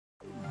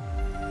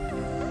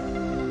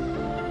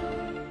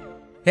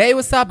Hey,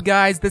 what's up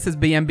guys, this is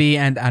BNB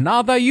and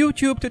another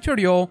YouTube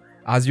tutorial.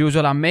 As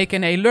usual, I'm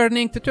making a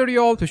learning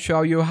tutorial to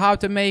show you how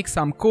to make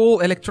some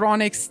cool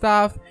electronic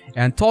stuff.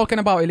 And talking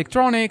about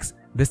electronics,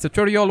 this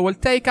tutorial will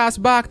take us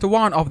back to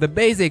one of the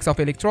basics of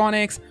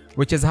electronics,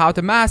 which is how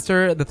to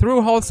master the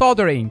through-hole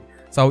soldering.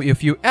 So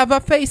if you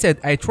ever faced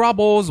a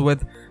troubles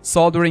with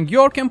soldering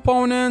your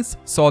components,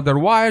 solder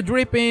wire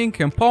dripping,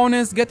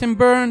 components getting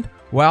burned,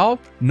 well,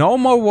 no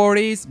more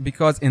worries,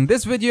 because in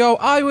this video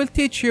I will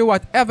teach you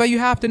whatever you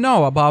have to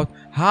know about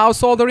how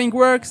soldering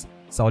works.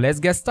 So let's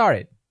get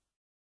started.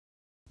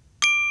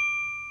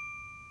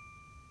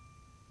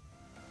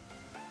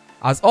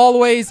 As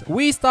always,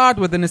 we start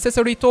with the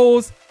necessary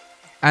tools,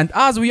 and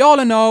as we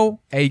all know,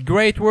 a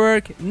great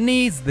work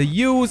needs the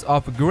use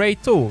of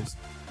great tools.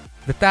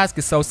 The task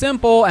is so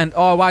simple, and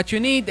all what you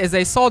need is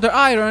a solder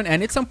iron,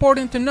 and it's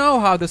important to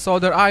know how the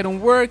solder iron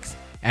works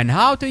and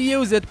how to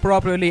use it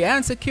properly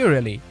and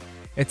securely.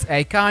 It's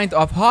a kind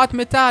of hot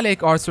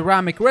metallic or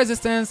ceramic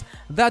resistance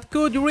that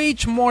could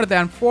reach more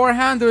than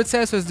 400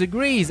 Celsius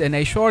degrees in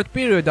a short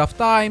period of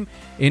time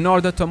in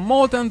order to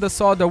molten the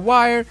solder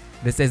wire.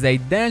 This is a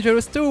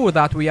dangerous tool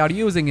that we are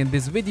using in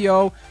this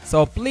video,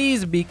 so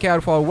please be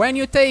careful when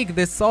you take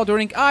this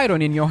soldering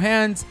iron in your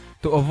hands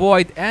to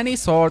avoid any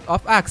sort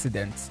of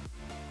accidents.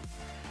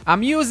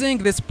 I'm using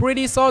this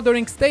pretty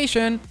soldering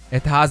station.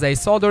 It has a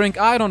soldering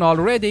iron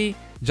already.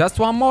 Just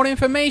one more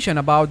information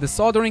about the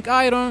soldering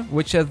iron,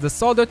 which is the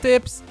solder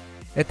tips.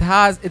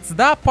 It's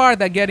that part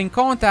that get in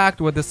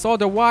contact with the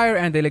solder wire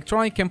and the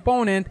electronic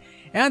component,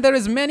 and there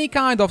is many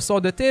kind of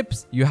solder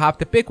tips. You have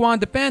to pick one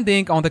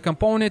depending on the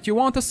component you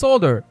want to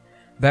solder.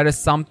 There is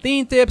some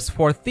thin tips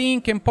for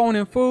thin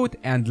component food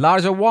and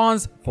larger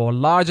ones for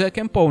larger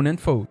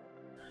component food.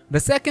 The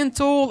second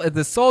tool is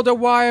the solder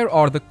wire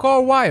or the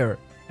core wire,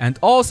 and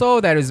also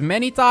there is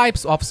many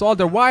types of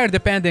solder wire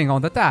depending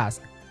on the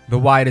task. The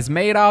wire is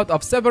made out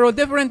of several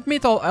different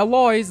metal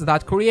alloys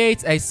that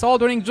creates a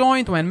soldering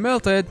joint when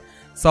melted,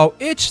 so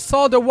each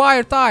solder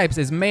wire types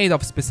is made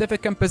of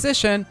specific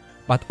composition,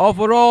 but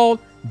overall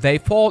they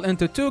fall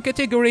into two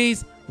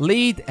categories,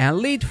 lead and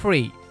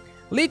lead-free.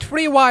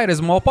 Lead-free wire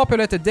is more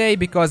popular today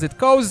because it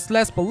causes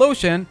less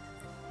pollution.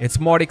 It's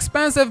more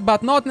expensive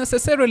but not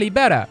necessarily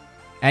better.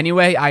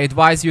 Anyway, I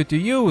advise you to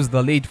use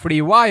the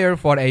lead-free wire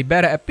for a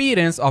better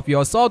appearance of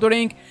your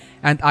soldering,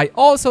 and I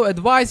also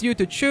advise you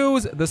to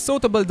choose the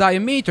suitable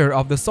diameter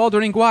of the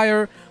soldering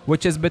wire,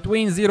 which is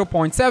between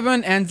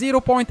 0.7 and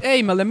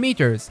 0.8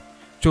 millimeters.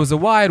 Choose a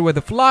wire with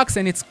a flux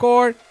in its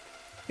core.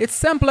 It's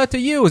simpler to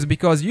use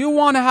because you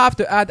won't have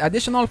to add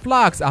additional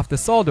flux after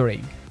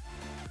soldering.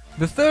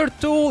 The third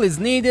tool is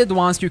needed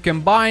once you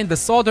combine the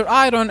solder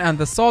iron and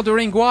the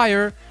soldering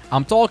wire.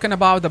 I'm talking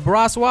about the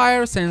brass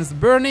wire, since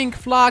burning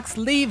flux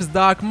leaves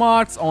dark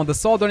marks on the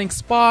soldering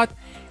spot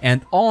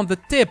and on the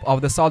tip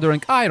of the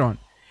soldering iron.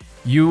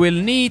 You will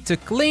need to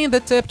clean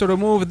the tip to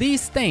remove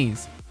these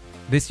stains.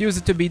 This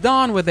used to be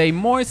done with a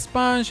moist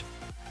sponge,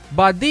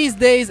 but these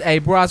days a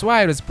brass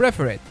wire is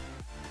preferred.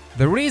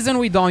 The reason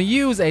we don't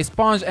use a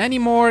sponge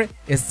anymore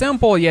is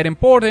simple yet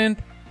important.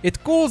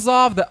 It cools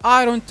off the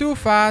iron too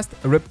fast.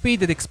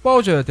 Repeated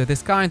exposure to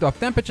this kind of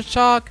temperature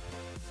shock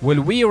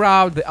will wear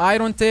out the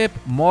iron tip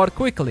more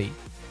quickly.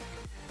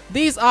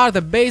 These are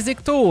the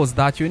basic tools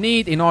that you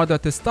need in order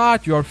to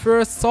start your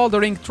first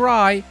soldering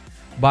try,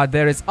 but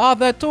there is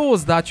other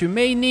tools that you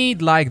may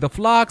need, like the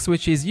flux,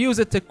 which is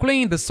used to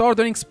clean the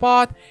soldering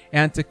spot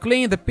and to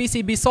clean the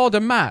PCB solder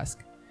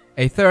mask.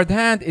 A third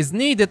hand is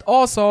needed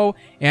also,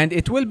 and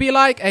it will be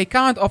like a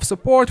kind of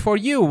support for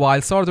you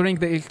while soldering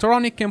the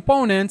electronic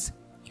components.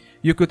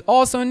 You could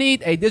also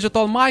need a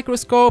digital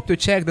microscope to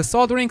check the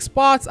soldering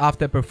spots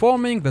after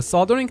performing the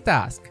soldering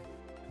task.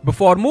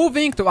 Before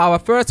moving to our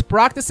first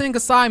practicing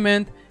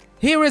assignment,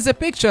 here is a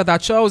picture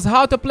that shows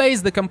how to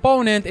place the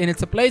component in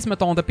its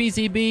placement on the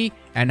PCB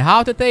and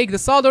how to take the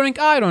soldering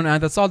iron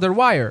and the solder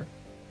wire.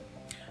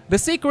 The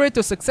secret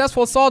to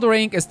successful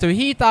soldering is to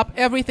heat up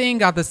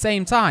everything at the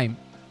same time: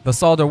 the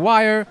solder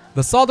wire,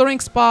 the soldering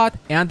spot,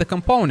 and the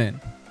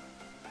component.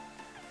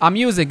 I'm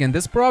using in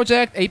this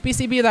project a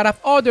PCB that I've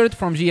ordered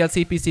from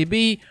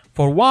JLCPCB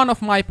for one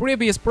of my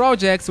previous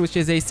projects, which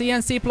is a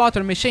CNC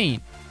plotter machine.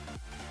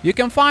 You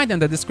can find in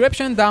the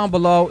description down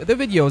below the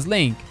video's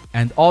link,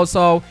 and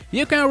also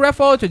you can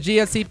refer to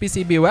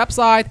JLCPCB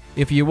website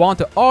if you want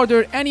to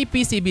order any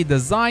PCB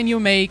design you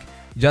make.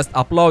 Just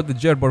upload the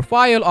Gerber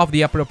file of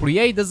the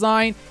appropriate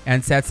design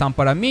and set some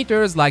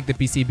parameters like the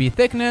PCB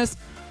thickness,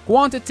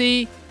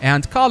 quantity,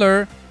 and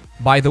color.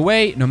 By the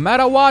way, no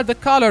matter what the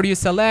color you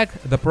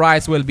select, the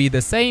price will be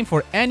the same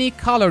for any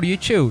color you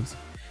choose.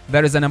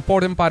 There is an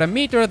important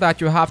parameter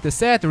that you have to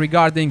set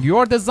regarding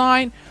your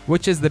design,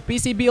 which is the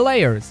PCB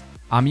layers.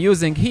 I'm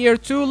using here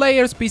 2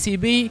 layers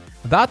PCB.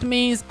 That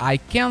means I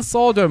can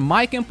solder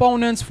my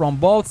components from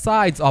both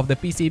sides of the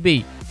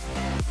PCB.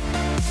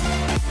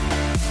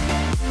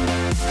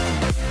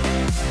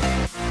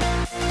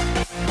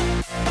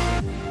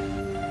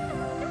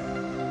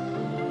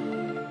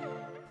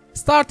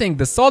 Starting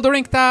the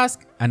soldering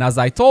task, and as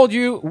I told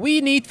you,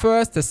 we need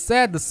first to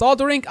set the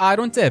soldering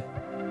iron tip.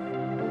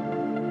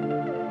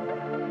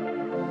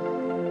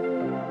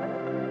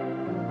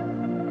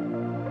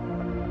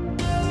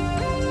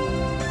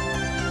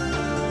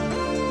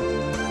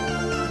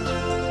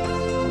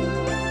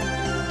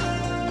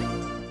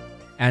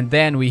 and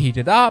then we heat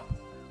it up.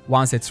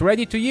 Once it's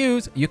ready to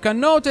use, you can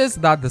notice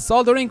that the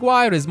soldering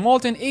wire is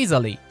molten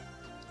easily.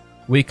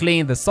 We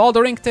clean the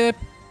soldering tip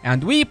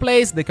and we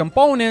place the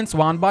components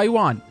one by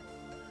one.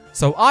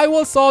 So I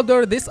will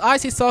solder this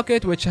IC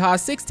socket which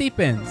has 60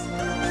 pins.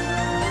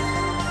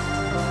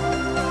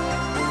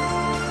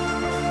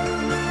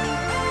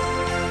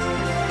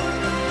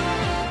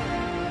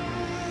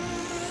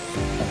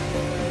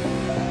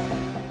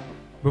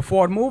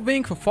 Before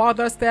moving for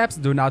further steps,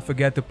 do not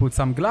forget to put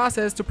some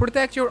glasses to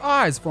protect your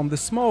eyes from the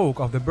smoke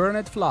of the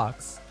burned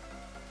flux.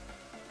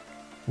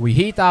 We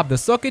heat up the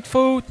socket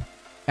foot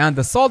and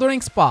the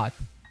soldering spot.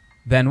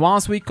 Then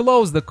once we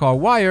close the core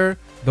wire,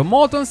 the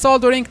molten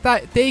soldering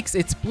takes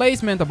its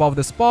placement above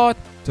the spot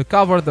to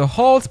cover the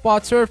whole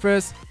spot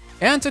surface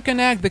and to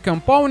connect the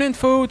component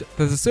foot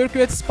to the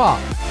circuit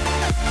spot.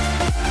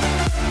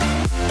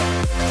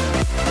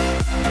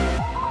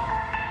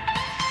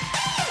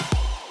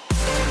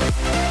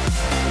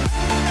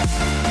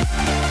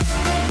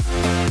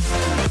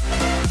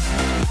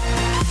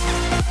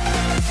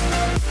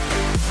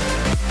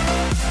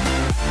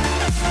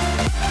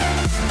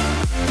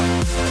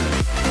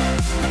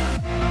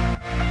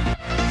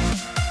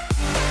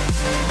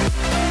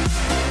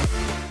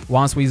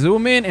 Once we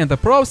zoom in the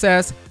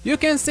process, you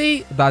can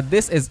see that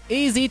this is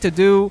easy to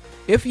do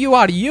if you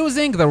are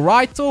using the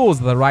right tools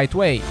the right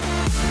way.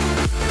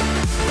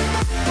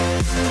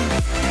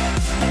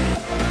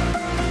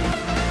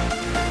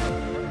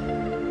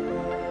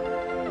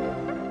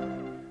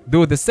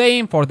 Do the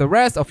same for the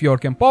rest of your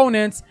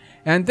components,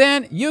 and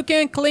then you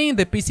can clean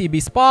the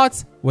PCB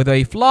spots with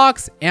a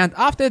flux, and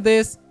after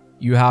this,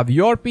 you have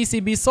your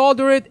PCB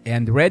soldered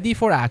and ready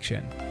for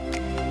action.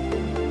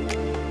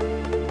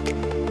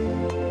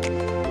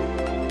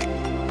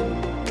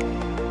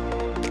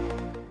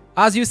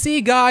 As you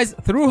see guys,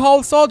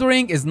 through-hole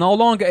soldering is no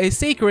longer a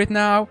secret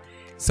now,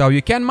 so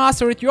you can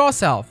master it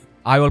yourself.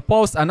 I will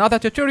post another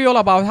tutorial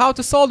about how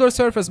to solder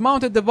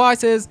surface-mounted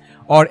devices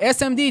or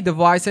SMD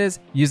devices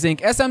using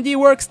SMD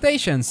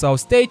workstations, so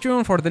stay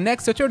tuned for the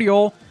next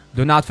tutorial.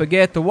 Do not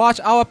forget to watch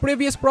our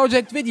previous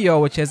project video,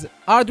 which is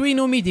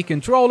Arduino MIDI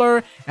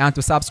controller, and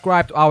to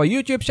subscribe to our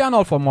YouTube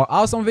channel for more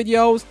awesome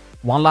videos.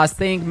 One last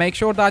thing, make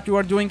sure that you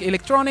are doing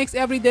electronics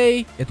every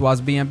day. It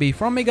was BNB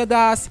from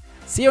Megadas.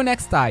 See you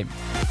next time.